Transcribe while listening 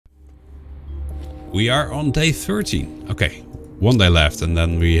we are on day 13. Okay, 1 day left and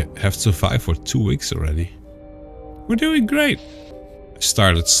then we have to survive for 2 weeks already. We're doing great. I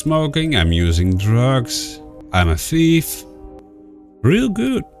started smoking, I'm using drugs, I'm a thief. Real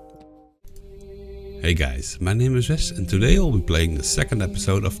good. Hey guys, my name is Wes and today I'll be playing the second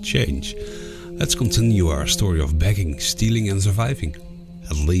episode of Change. Let's continue our story of begging, stealing and surviving.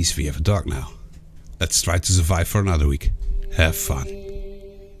 At least we have a dog now. Let's try to survive for another week. Have fun.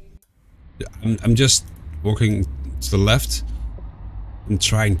 I'm just walking to the left and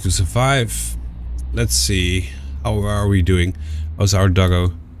trying to survive. Let's see. How are we doing? How's our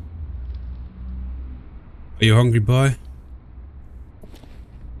doggo? Are you hungry, boy?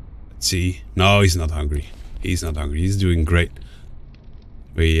 Let's see. No, he's not hungry. He's not hungry. He's doing great.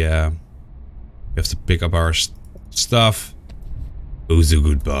 We have to pick up our stuff. Who's a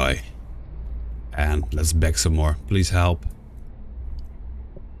good boy? And let's beg some more. Please help.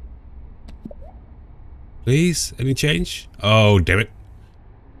 Please, any change? Oh, damn it.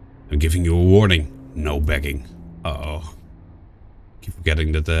 I'm giving you a warning. No begging. Uh-oh. Keep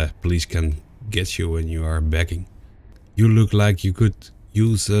forgetting that the police can get you when you are begging. You look like you could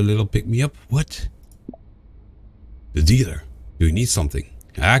use a little pick-me-up. What? The dealer. Do you need something?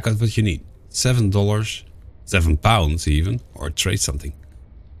 I got what you need. $7. £7 even. Or trade something.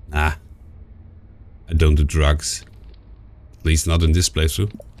 Nah. I don't do drugs. At least not in this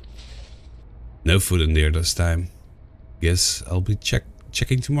playthrough. No food in there this time. Guess I'll be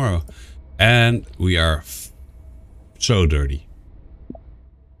checking tomorrow. And we are so dirty.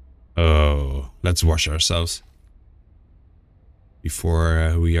 Oh, let's wash ourselves.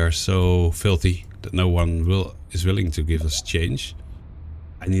 Before we are so filthy that no one is willing to give us change.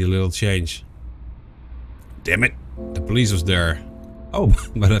 I need a little change. Damn it, the police was there. Oh,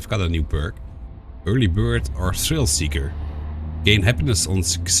 but I've got a new perk. Early bird or thrill seeker. Gain happiness on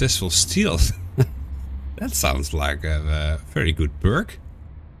successful steals. That sounds like a very good perk.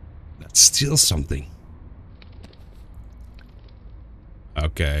 Let's steal something.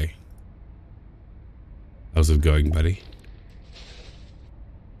 Okay. How's it going, buddy?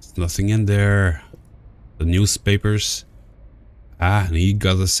 There's nothing in there. The newspapers. Ah, and he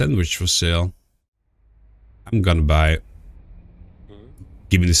got a sandwich for sale. I'm gonna buy it.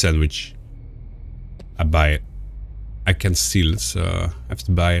 Give me the sandwich. I buy it. I can't steal it, so I have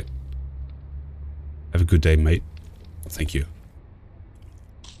to buy it. Have a good day, mate. Thank you.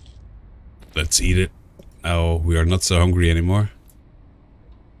 Let's eat it. Oh, we are not so hungry anymore.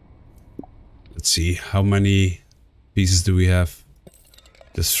 Let's see, how many pieces do we have?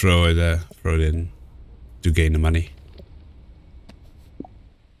 Just throw it in to gain the money.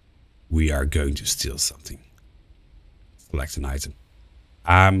 We are going to steal something. Select an item.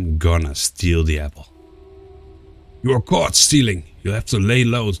 I'm gonna steal the apple. You are caught stealing. You'll have to lay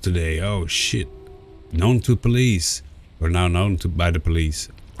low today. Oh shit. Known to police. We're now known by the police.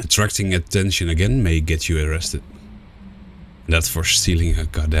 Attracting attention again may get you arrested. That's for stealing a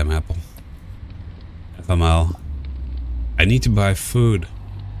goddamn apple. FML. I need to buy food.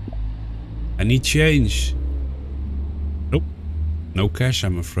 I need change. Nope. No cash,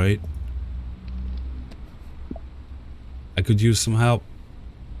 I'm afraid. I could use some help.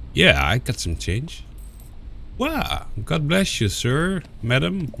 Yeah, I got some change. Wow, God bless you, sir,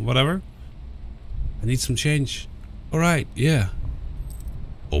 madam, whatever. I need some change. Alright, yeah.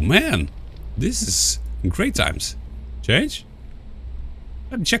 Oh man, this is great times. Change?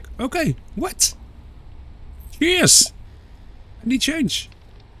 Let me check. Okay, what? Cheers! I need change.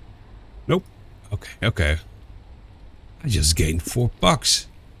 Nope. Okay. I just gained $4.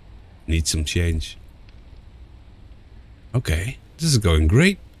 Need some change. Okay, this is going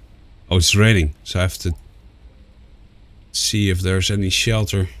great. Oh, it's raining, so I have to see if there's any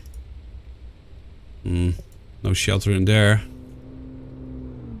shelter. No shelter in there.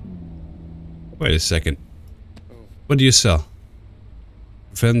 Wait a second. What do you sell?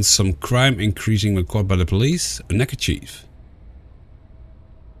 Prevent some crime increasing when caught by the police. A neckerchief.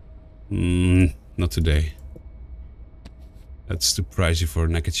 Not today. That's too pricey for a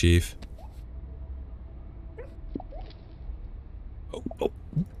neckerchief. Oh.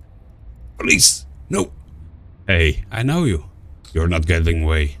 Police! No! Hey, I know you. You're not getting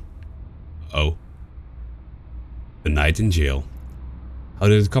away. Oh. A night in jail. How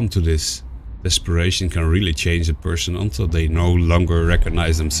did it come to this? Desperation can really change a person until they no longer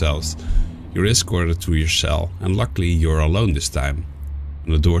recognize themselves. You're escorted to your cell, and luckily you're alone this time.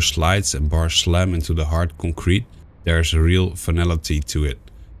 When the door slides and bars slam into the hard concrete, there's a real finality to it.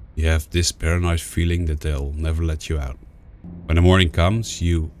 You have this paranoid feeling that they'll never let you out. When the morning comes,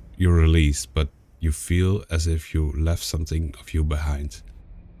 you're released, but you feel as if you left something of you behind.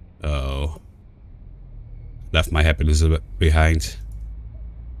 Oh. Left my happiness a bit behind.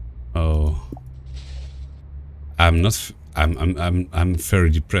 Oh. I'm not... I'm very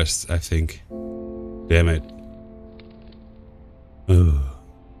depressed, I think. Damn it. Ugh.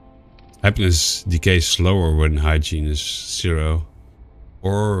 Happiness decays slower when hygiene is 0.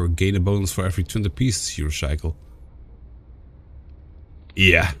 Or gain a bonus for every 20 pieces you recycle.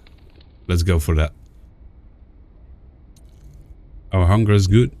 Yeah. Let's go for that. Our hunger is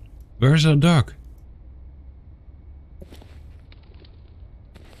good. Where's our dog?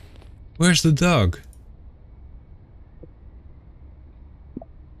 Where's the dog?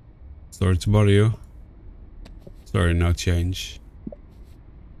 Sorry to bother you. Sorry, no change.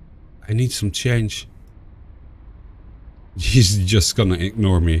 I need some change. He's just gonna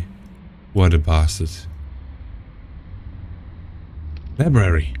ignore me. What a bastard.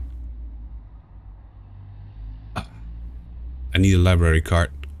 Library. I need a library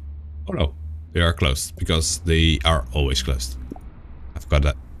card. Oh no, they are closed because they are always closed. I've got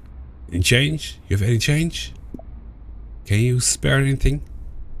that. Any change? You have any change? Can you spare anything?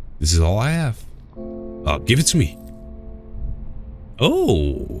 This is all I have. Oh, give it to me.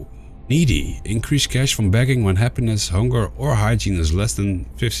 Oh, needy. Increase cash from begging when happiness, hunger or hygiene is less than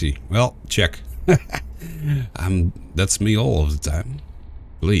 50. Well, check. That's me all of the time.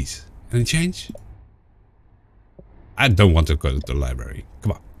 Please, any change? I don't want to go to the library.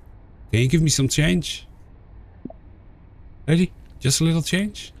 Come on. Can you give me some change? Ready? Just a little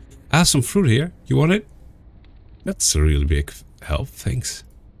change? I have some fruit here. You want it? That's a really big help. Thanks.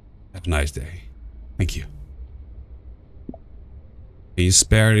 Have a nice day. Thank you. Can you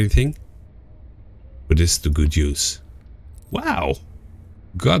spare anything? Put this to good use. Wow.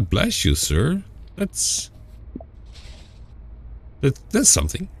 God bless you, sir. That's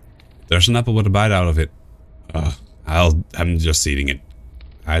something. There's an apple with a bite out of it. I'm just eating it.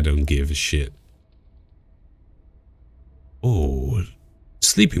 I don't give a shit. Oh,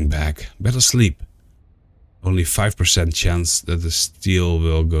 sleeping bag. Better sleep. Only 5% chance that the steal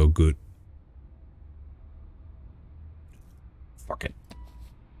will go good. Fuck it.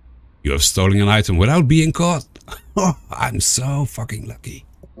 You have stolen an item without being caught. Oh, I'm so fucking lucky.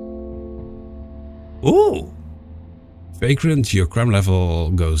 Ooh. Vagrant, your crime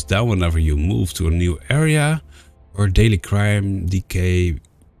level goes down whenever you move to a new area. Or daily crime decay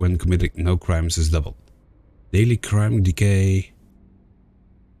when committing no crimes is doubled. Daily crime decay.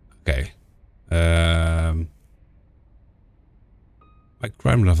 Okay. My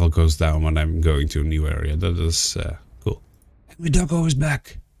crime level goes down when I'm going to a new area. That is cool. And my doggo is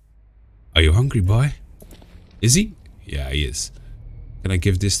back. Are you hungry, boy? Is he? Yeah, he is. Can I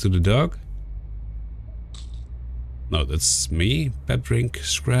give this to the dog? No, that's me. Pet drink,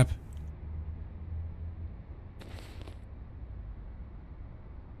 scrap.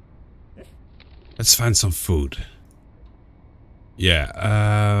 Let's find some food.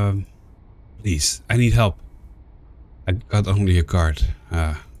 Yeah, please, I need help. I got only a card.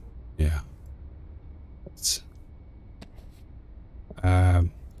 Yeah.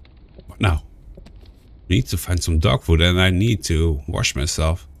 What now? Need to find some dog food and I need to wash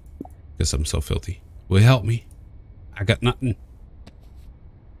myself because I'm so filthy. Will you help me? I got nothing.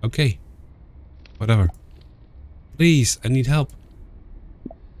 Okay. Whatever. Please, I need help.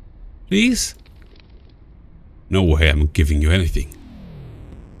 Please? No way I'm giving you anything.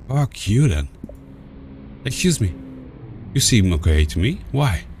 Fuck you then. Excuse me. You seem okay to me.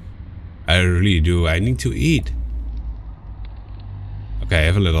 Why? I really do. I need to eat. Okay, I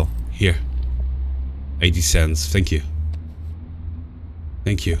have a little. Here. 80 cents. Thank you.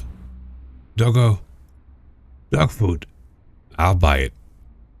 Thank you. Doggo. Dog food. I'll buy it.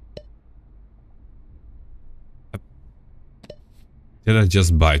 Did I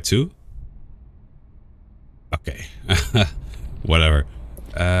just buy 2? Okay. Whatever.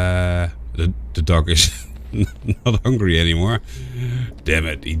 The dog is not hungry anymore. Damn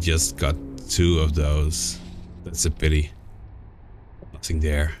it, he just got 2 of those. That's a pity. Nothing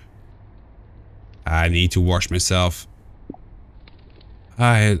there. I need to wash myself.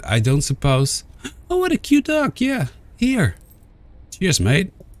 I don't suppose. Oh, what a cute dog. Yeah, here. Cheers,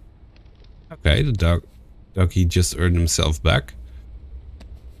 mate. Okay, the doggy just earned himself back.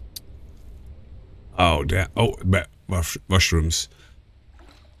 Oh, damn. Oh, washrooms.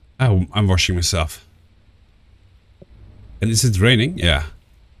 Oh, I'm washing myself. And is it raining? Yeah.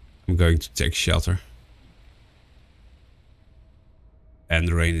 I'm going to take shelter. And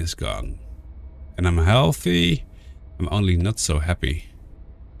the rain is gone. And I'm healthy. I'm only not so happy.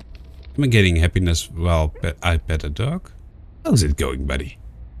 Am I getting happiness while I pet a dog? How's it going, buddy?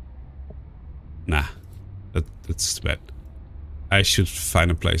 Nah. That's bad. I should find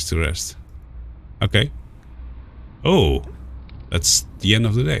a place to rest. Okay. Oh, that's the end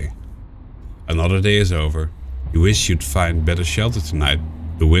of the day. Another day is over. You wish you'd find better shelter tonight.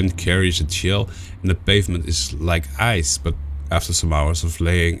 The wind carries a chill and the pavement is like ice, but after some hours of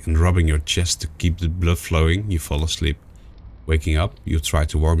laying and rubbing your chest to keep the blood flowing, you fall asleep. Waking up, you try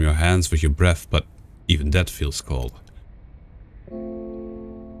to warm your hands with your breath, but even that feels cold.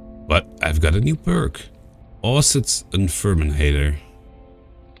 But I've got a new perk. Auset's Unferminator.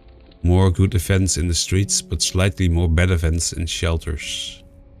 More good events in the streets, but slightly more bad events in shelters.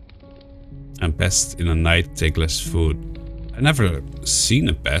 And pests in the night take less food. I never seen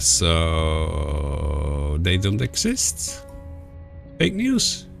a pest, so they don't exist. Fake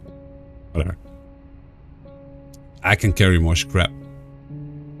news. Whatever. I can carry more scrap.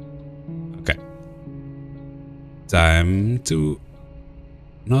 Okay. Time to...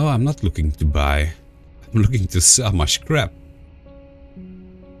 No, I'm not looking to buy. I'm looking to sell my scrap.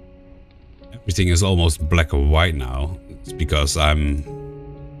 Everything is almost black or white now. It's because I'm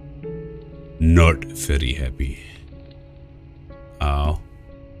not very happy. Oh.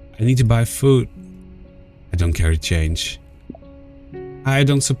 I need to buy food. I don't carry change. I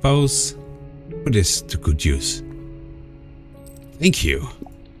don't suppose. Put this to good use. Thank you.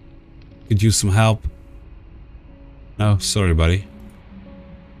 Could use some help. No, sorry buddy.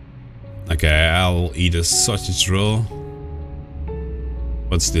 Okay, I'll eat a sausage roll.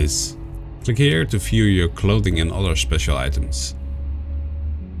 What's this? Click here to view your clothing and other special items.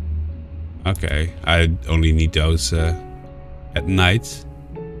 Okay, I only need those at night.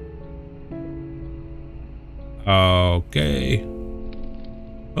 Okay.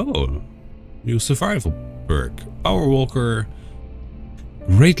 Oh, new survival perk. Power Walker.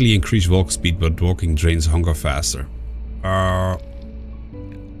 Greatly increase walk speed, but walking drains hunger faster.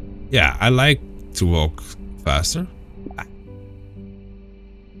 Yeah, I like to walk faster.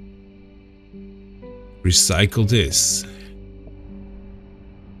 Recycle this.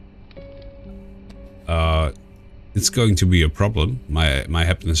 It's going to be a problem. My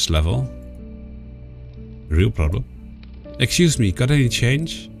happiness level. Real problem. Excuse me, got any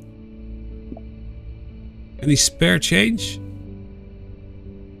change? Any spare change?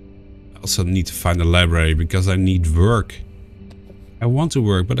 I also need to find a library because I need work. I want to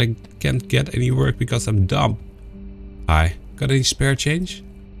work, but I can't get any work because I'm dumb. Hi, got any spare change?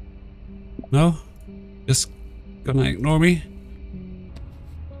 No? Just gonna ignore me?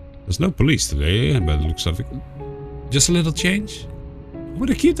 There's no police today, but it looks like just a little change.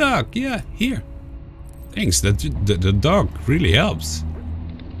 What a cute dog! Yeah, here. Thanks. The dog really helps.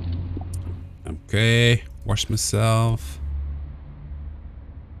 Okay, wash myself.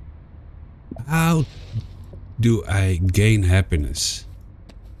 How do I gain happiness?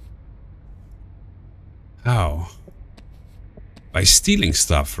 How? By stealing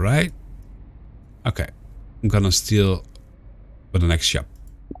stuff, right? Okay, I'm gonna steal for the next shop.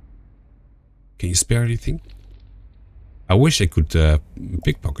 Can you spare anything? I wish I could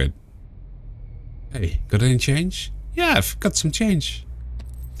pickpocket. Hey, got any change? Yeah, I've got some change.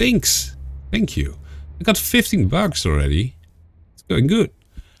 Thanks. Thank you. I got 15 bucks already. It's going good.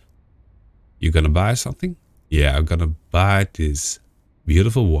 You gonna buy something? Yeah, I'm gonna buy this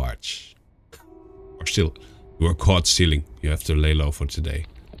beautiful watch. Or still, you are caught stealing. You have to lay low for today.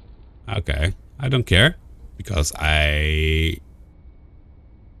 Okay, I don't care. Because I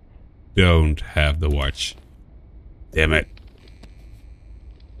don't have the watch. Damn it.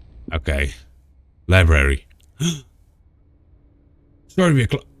 Okay. Library. Sorry, we're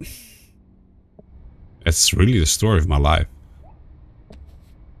That's really the story of my life.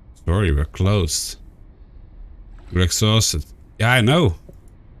 Sorry, we're closed. We're exhausted. Yeah, I know.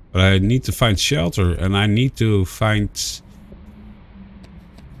 But I need to find shelter and I need to find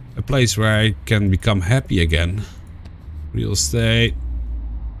a place where I can become happy again. Real estate.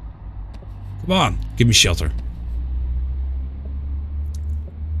 Come on, give me shelter.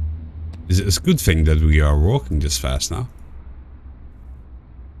 It's a good thing that we are walking this fast now.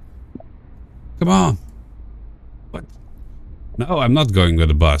 Come on. What? No, I'm not going with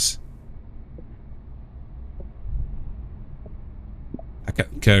the bus. I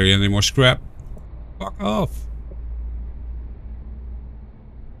can't carry any more scrap. Fuck off.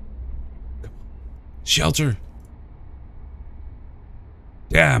 Shelter.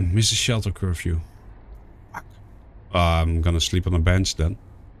 Damn, miss a shelter curfew. Fuck. I'm gonna sleep on a bench then.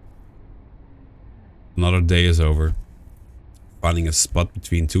 Another day is over. Finding a spot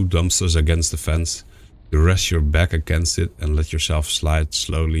between two dumpsters against the fence, you rest your back against it and let yourself slide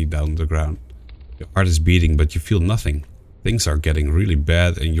slowly down the ground. Your heart is beating, but you feel nothing. Things are getting really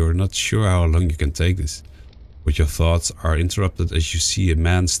bad and you're not sure how long you can take this. But your thoughts are interrupted as you see a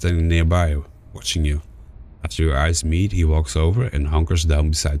man standing nearby, watching you. After your eyes meet, he walks over and hunkers down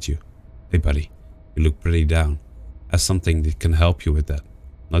beside you. Hey buddy, you look pretty down. Has something that can help you with that.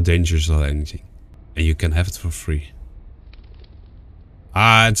 Not dangerous or anything. And you can have it for free.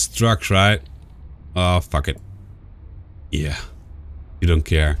 Ah, it's drugs, right? Oh, fuck it. Yeah. You don't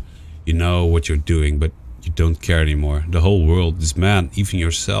care. You know what you're doing, but you don't care anymore. The whole world, this man, even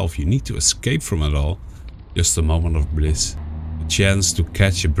yourself, you need to escape from it all. Just a moment of bliss. A chance to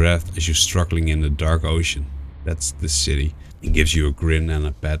catch your breath as you're struggling in the dark ocean. That's the city. He gives you a grin and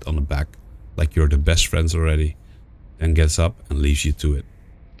a pat on the back, like you're the best friends already. Then gets up and leaves you to it.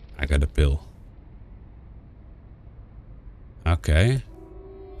 I got a pill. Okay.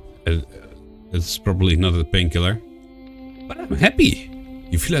 It's probably not a painkiller. But I'm happy.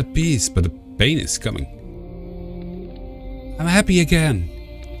 You feel at peace, but the pain is coming. I'm happy again.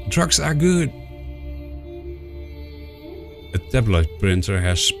 Drugs are good. A tabloid printer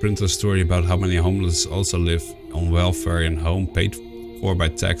has printed a story about how many homeless also live on welfare in home paid for by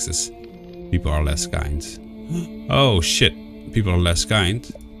taxes. People are less kind. Oh shit, people are less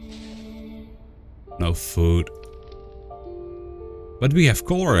kind. No food. But we have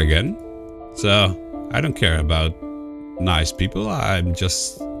color again. So, I don't care about nice people. I don't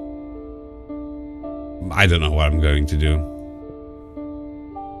know what I'm going to do.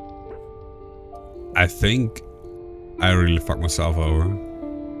 I think I really fucked myself over,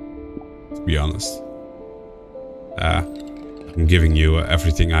 to be honest. I'm giving you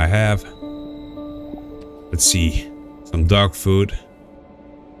everything I have. Let's see. Some dog food.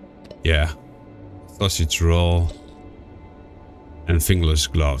 Yeah. Sausage roll. And fingerless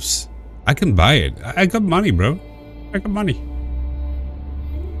gloves. I can buy it. I got money, bro. I got money.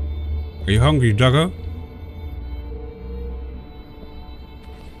 Are you hungry, doggo?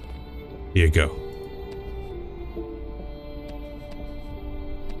 Here you go.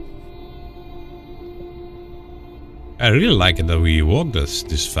 I really like it that we walk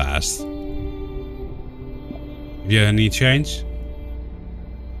this fast. Do you need change?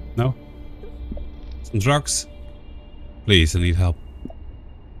 No? Some drugs? Please, I need help.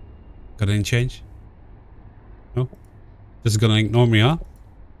 Got any change? No? Just gonna ignore me, huh?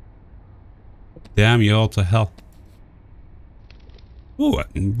 Damn you all to hell. Oh,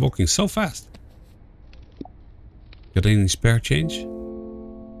 I'm walking so fast. Got any spare change?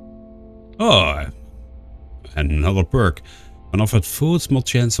 Oh, and another perk. When offered food, small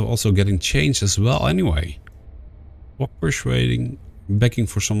chance of also getting change as well anyway. Walk persuading, begging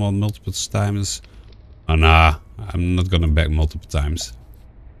for someone multiple times. Oh nah, I'm not gonna beg multiple times.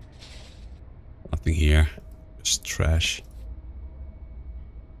 Nothing here, just trash.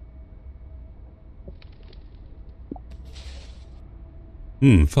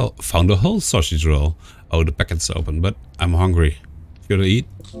 Found a whole sausage roll. Oh, the packet's open, but I'm hungry. Should I eat?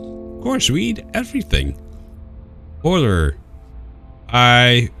 Of course, we eat everything. Order.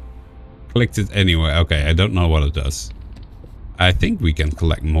 I clicked it anyway. Okay, I don't know what it does. I think we can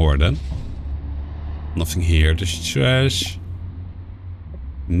collect more then. Nothing here. Just trash.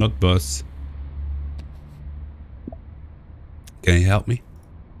 Not bus. Can you help me?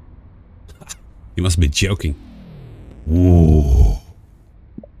 You must be joking. Whoa.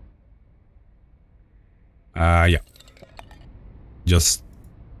 Yeah. Just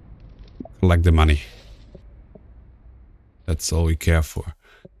collect the money. That's all we care for.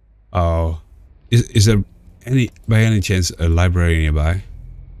 Oh, is there by any chance a library nearby?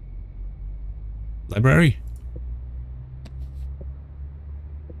 Library?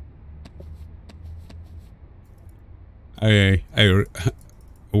 I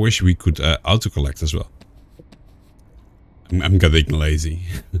wish we could auto collect as well. I'm getting lazy.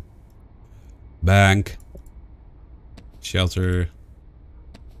 Bank. Shelter.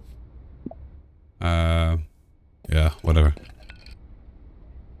 Yeah, whatever.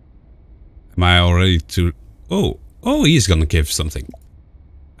 Am I already too... Oh, he's gonna give something.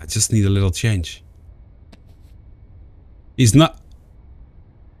 I just need a little change. He's not...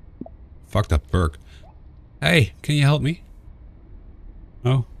 Fuck that perk. Hey, can you help me?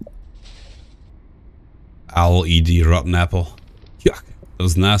 No? I'll eat the rotten apple. Yuck, that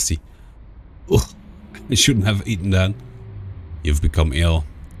was nasty. Ugh, I shouldn't have eaten that. You've become ill.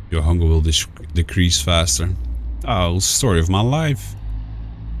 Your hunger will decrease faster. Oh, story of my life.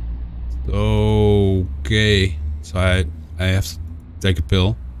 Okay, so I have to take a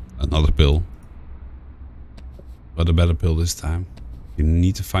pill. Another pill. But a better pill this time. You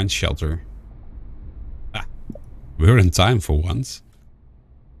need to find shelter. Ah, we're in time for once.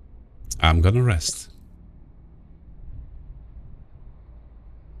 I'm gonna rest.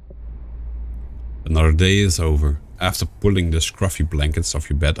 Another day is over. After pulling the scruffy blankets off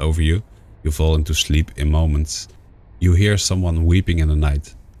your bed over you, You fall into sleep in moments. You hear someone weeping in the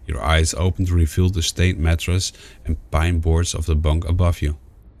night. Your eyes open to reveal the stained mattress and pine boards of the bunk above you.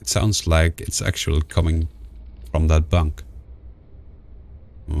 It sounds like it's actually coming from that bunk.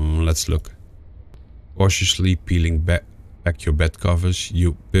 Let's look. Cautiously peeling back your bed covers,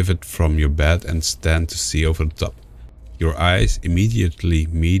 you pivot from your bed and stand to see over the top. Your eyes immediately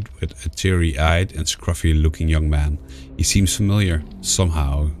meet with a teary-eyed and scruffy-looking young man. He seems familiar.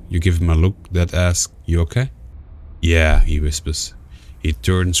 Somehow, you give him a look that asks, "You okay?" "Yeah," he whispers. He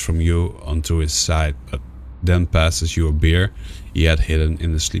turns from you onto his side, but then passes you a beer he had hidden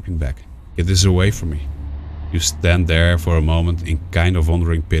in the sleeping bag. "Get this away from me." You stand there for a moment in kind of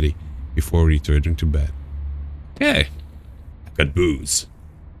wondering pity before returning to bed. "Hey, I've got booze."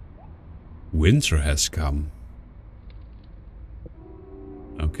 Winter has come.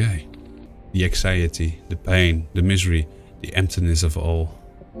 Okay. The anxiety, the pain, the misery, the emptiness of all.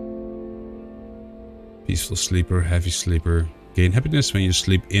 Peaceful sleeper, heavy sleeper. Gain happiness when you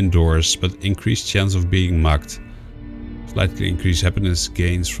sleep indoors, but increased chance of being mugged. Slightly increased happiness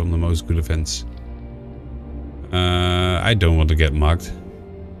gains from the most good events. I don't want to get mugged.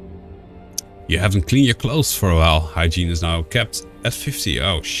 You haven't cleaned your clothes for a while. Hygiene is now kept at 50.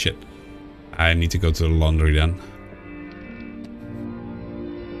 Oh shit. I need to go to the laundry then.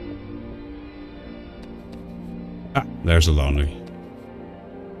 Ah, there's the laundry.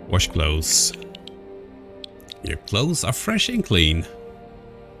 Wash clothes. Your clothes are fresh and clean.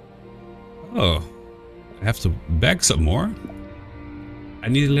 Oh, I have to bag some more. I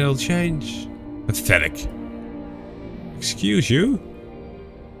need a little change. Pathetic. Excuse you?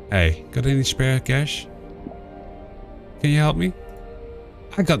 Hey, got any spare cash? Can you help me?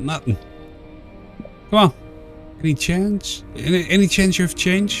 I got nothing. Come on. Any chance? Any chance you have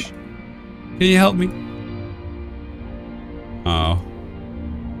change? Can you help me? Oh.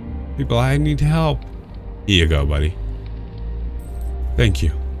 People, I need help. Here you go, buddy. Thank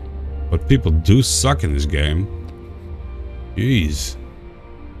you. But people do suck in this game. Jeez.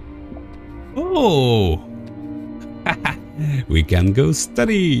 Oh! We can go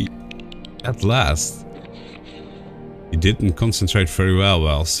study! At last. You didn't concentrate very well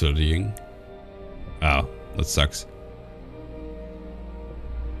while studying. Oh, that sucks.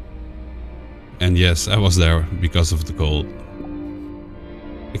 And yes, I was there because of the cold.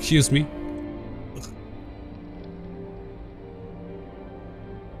 Excuse me?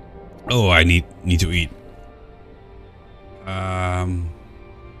 Oh, I need to eat.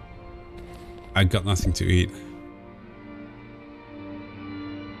 I got nothing to eat.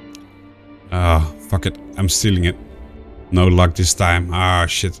 Oh, fuck it. I'm stealing it. No luck this time. Ah,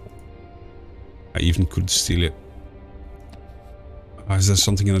 shit. I even could steal it. Oh, is there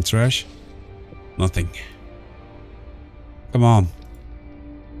something in the trash? Nothing. Come on.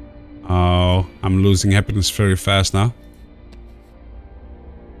 Oh, I'm losing happiness very fast now.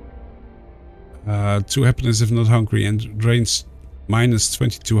 2 happiness if not hungry and drains minus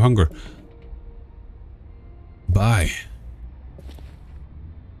 22 hunger. Bye.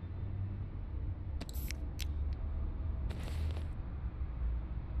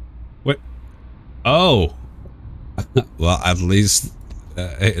 What? Oh. Well, at least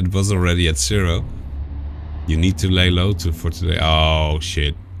it was already at 0. You need to lay low for today. Oh,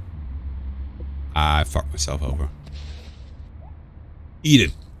 shit. I fucked myself over. Eat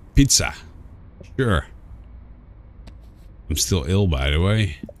it. Pizza. Sure. I'm still ill, by the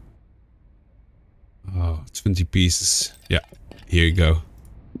way. Oh, 20 pieces. Yeah, here you go.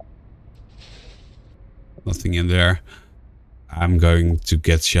 Nothing in there. I'm going to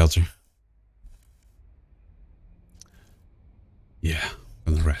get shelter. Yeah,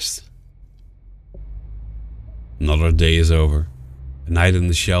 I'm gonna rest. Another day is over. A night in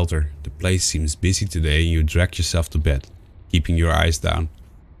the shelter. The place seems busy today and you drag yourself to bed, keeping your eyes down.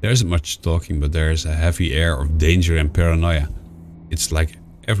 There isn't much talking, but there is a heavy air of danger and paranoia. It's like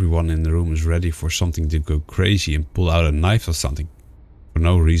everyone in the room is ready for something to go crazy and pull out a knife or something. For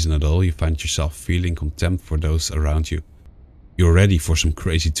no reason at all, you find yourself feeling contempt for those around you. You're ready for some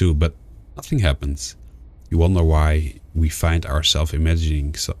crazy too, but nothing happens. You wonder why we find ourselves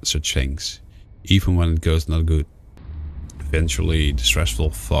imagining such things, even when it goes not good. Eventually, the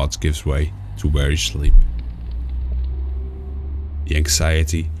stressful thoughts gives way to weary sleep. The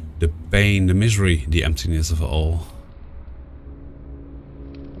anxiety, the pain, the misery, the emptiness of it all.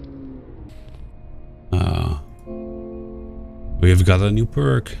 We have got a new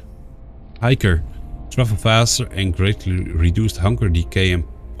perk. Hiker. Travel faster and greatly reduced hunger decay in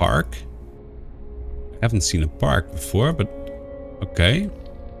park. I haven't seen a park before, but okay.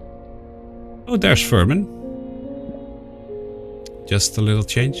 Oh, there's Furman. Just a little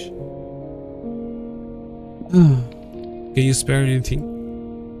change. Can you spare anything?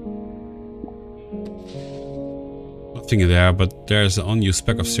 Nothing in there, but there's an unused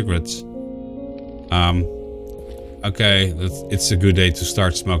pack of cigarettes. Okay, it's a good day to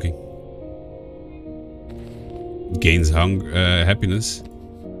start smoking. Gains happiness.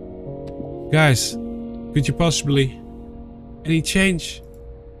 Guys, could you possibly... Any change?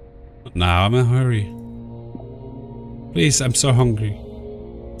 Now I'm in a hurry. Please, I'm so hungry.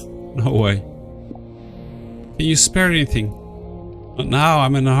 No way. Can you spare anything? Not now,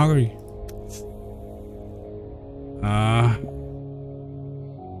 I'm in a hurry.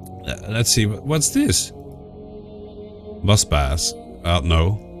 Let's see, what's this? Bus pass.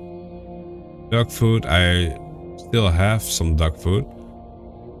 No. Dog food, I still have some dog food.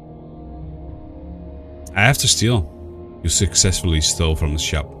 I have to steal. You successfully stole from the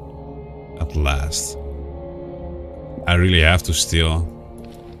shop. At last. I really have to steal.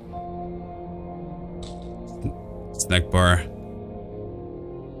 Snack bar.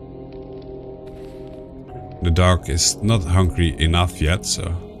 The dog is not hungry enough yet, so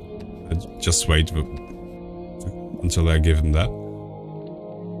I just wait until I give him that.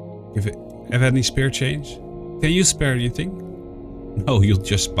 Have any spare change? Can you spare anything? No, you'll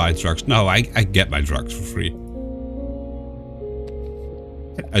just buy drugs. No, I get my drugs for free.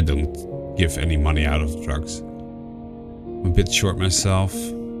 I don't give any money out of drugs. I'm a bit short myself.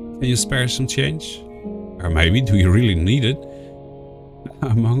 Can you spare some change? Or maybe, do you really need it?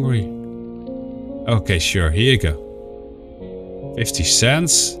 I'm hungry. Okay, sure, here you go. 50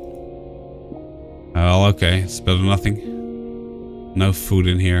 cents. Well, okay, it's better than nothing. No food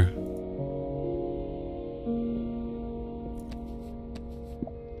in here.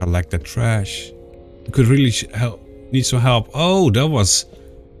 I like that trash. You could really need some help. Oh, that was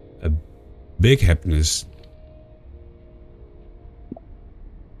a big happiness.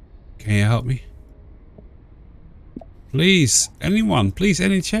 Can you help me? Please, anyone, please,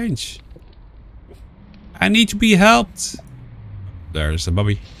 any change. I need to be helped. There's a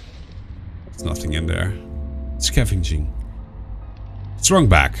bobby. There's nothing in there. Scavenging. Strong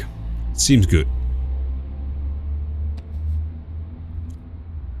back. Seems good.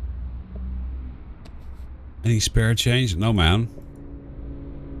 Any spare change? No, man.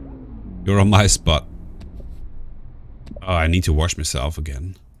 You're on my spot. Oh, I need to wash myself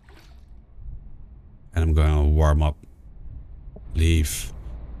again. And I'm going to warm up. Leave.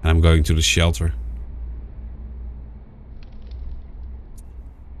 And I'm going to the shelter.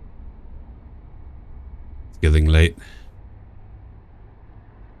 It's getting late.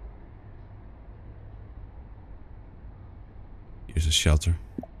 Here's a shelter.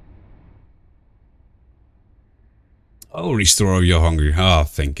 Oh, restore your hunger. Oh,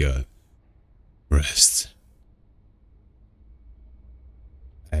 thank God. Rest.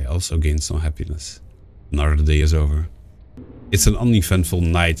 I also gained some happiness. Another day is over. It's an uneventful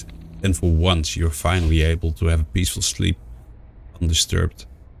night, and for once you're finally able to have a peaceful sleep, undisturbed.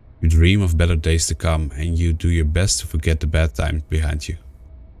 You dream of better days to come, and you do your best to forget the bad times behind you.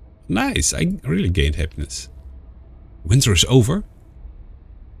 Nice, I really gained happiness. Winter is over?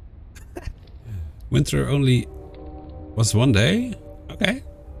 Winter only was one day? Okay.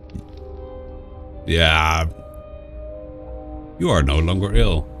 Yeah. You are no longer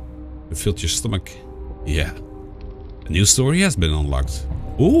ill. You filled your stomach. Yeah. A new story has been unlocked.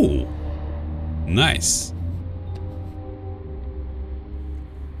 Ooh. Nice.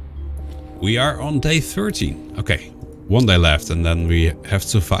 We are on day 13. Okay. One day left and then we have to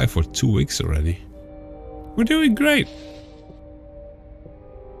survive for 2 weeks already. We're doing great.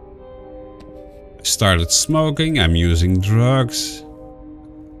 I started smoking. I'm using drugs.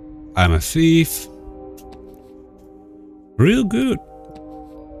 I'm a thief. Real good.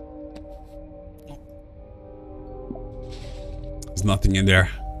 There's nothing in there.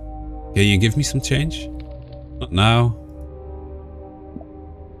 Can you give me some change? Not now.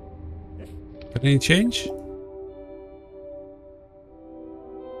 Got any change?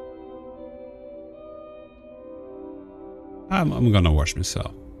 I'm gonna wash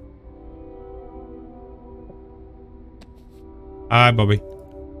myself. Hi, Bobby.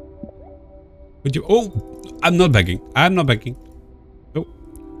 Would you? Oh, I'm not begging. I'm not begging. Oh,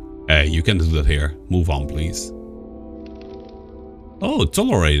 hey, you can do that here. Move on, please. Oh,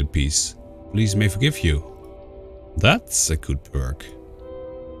 tolerated piece. Please may forgive you. That's a good perk.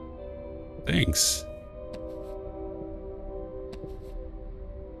 Thanks.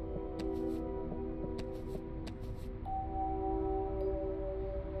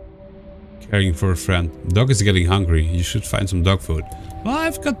 Caring for a friend. Dog is getting hungry. You should find some dog food. Well,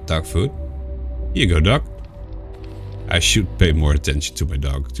 I've got dog food. Here you go, dog. I should pay more attention to my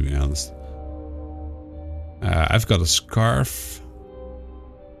dog, to be honest. I've got a scarf.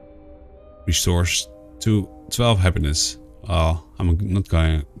 Restores to 12 happiness. Oh, I'm not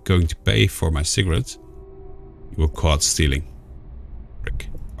going to pay for my cigarettes. You were caught stealing. Frick.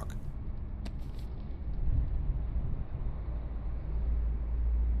 Fuck.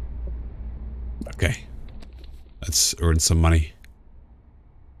 Okay. Let's earn some money.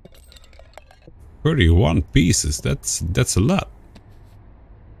 31 pieces. That's a lot.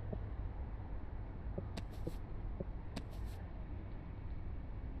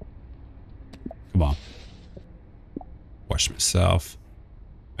 Come on. Wash myself.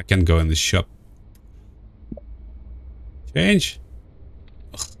 I can go in the shop. Change.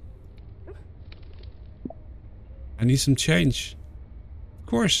 Ugh. I need some change. Of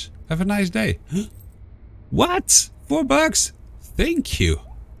course. Have a nice day. Huh? What? $4? Thank you.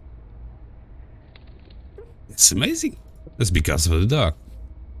 It's amazing. That's because of the dog.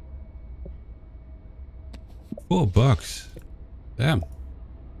 $4. Damn.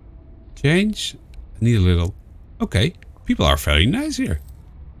 Change. I need a little. Okay. People are very nice here.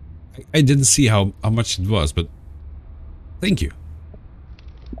 I didn't see how much it was, but thank you.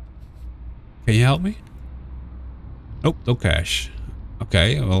 Can you help me? Nope, no cash.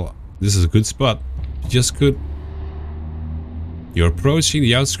 Okay, well, this is a good spot. Just good. You're approaching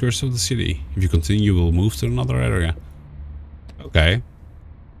the outskirts of the city. If you continue, you will move to another area. Okay.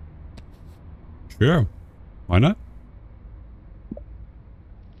 Sure. Why not?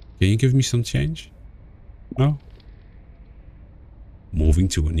 Can you give me some change? No? Moving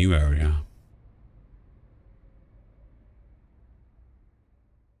to a new area.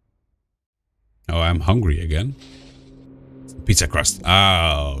 Oh, I'm hungry again. Pizza crust.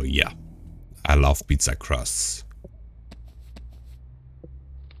 Oh, yeah. I love pizza crusts.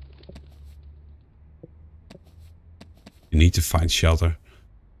 You need to find shelter.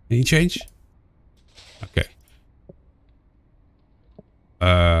 Any change? Okay.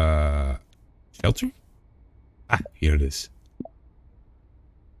 Shelter? Ah, here it is.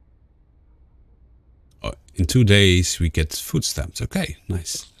 Oh, in 2 days we get food stamps. Okay,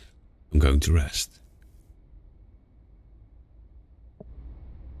 nice. I'm going to rest.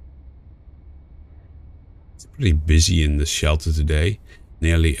 It's pretty busy in the shelter today.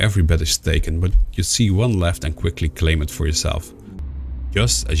 Nearly every bed is taken, but you see one left and quickly claim it for yourself.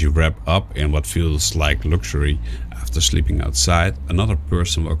 Just as you wrap up in what feels like luxury after sleeping outside, another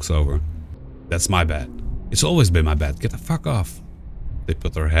person walks over. That's my bed. It's always been my bed. Get the fuck off. They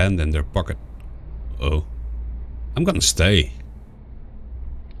put their hand in their pocket. Oh. I'm gonna stay.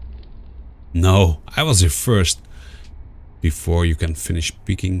 No, I was here first. Before you can finish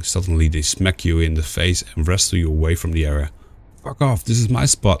speaking, suddenly they smack you in the face and wrestle you away from the area. Fuck off, this is my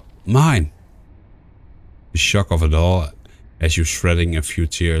spot. Mine. The shock of it all as you're shredding a few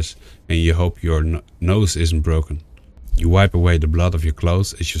tears and you hope your nose isn't broken. You wipe away the blood of your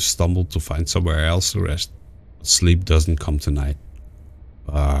clothes as you stumble to find somewhere else to rest. But sleep doesn't come tonight.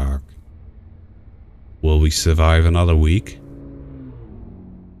 Fuck. Will we survive another week?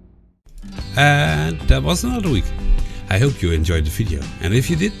 And that was another week. I hope you enjoyed the video, and if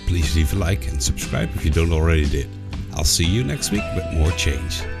you did, please leave a like and subscribe if you don't already did. I'll see you next week with more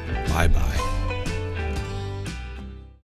change. Bye bye.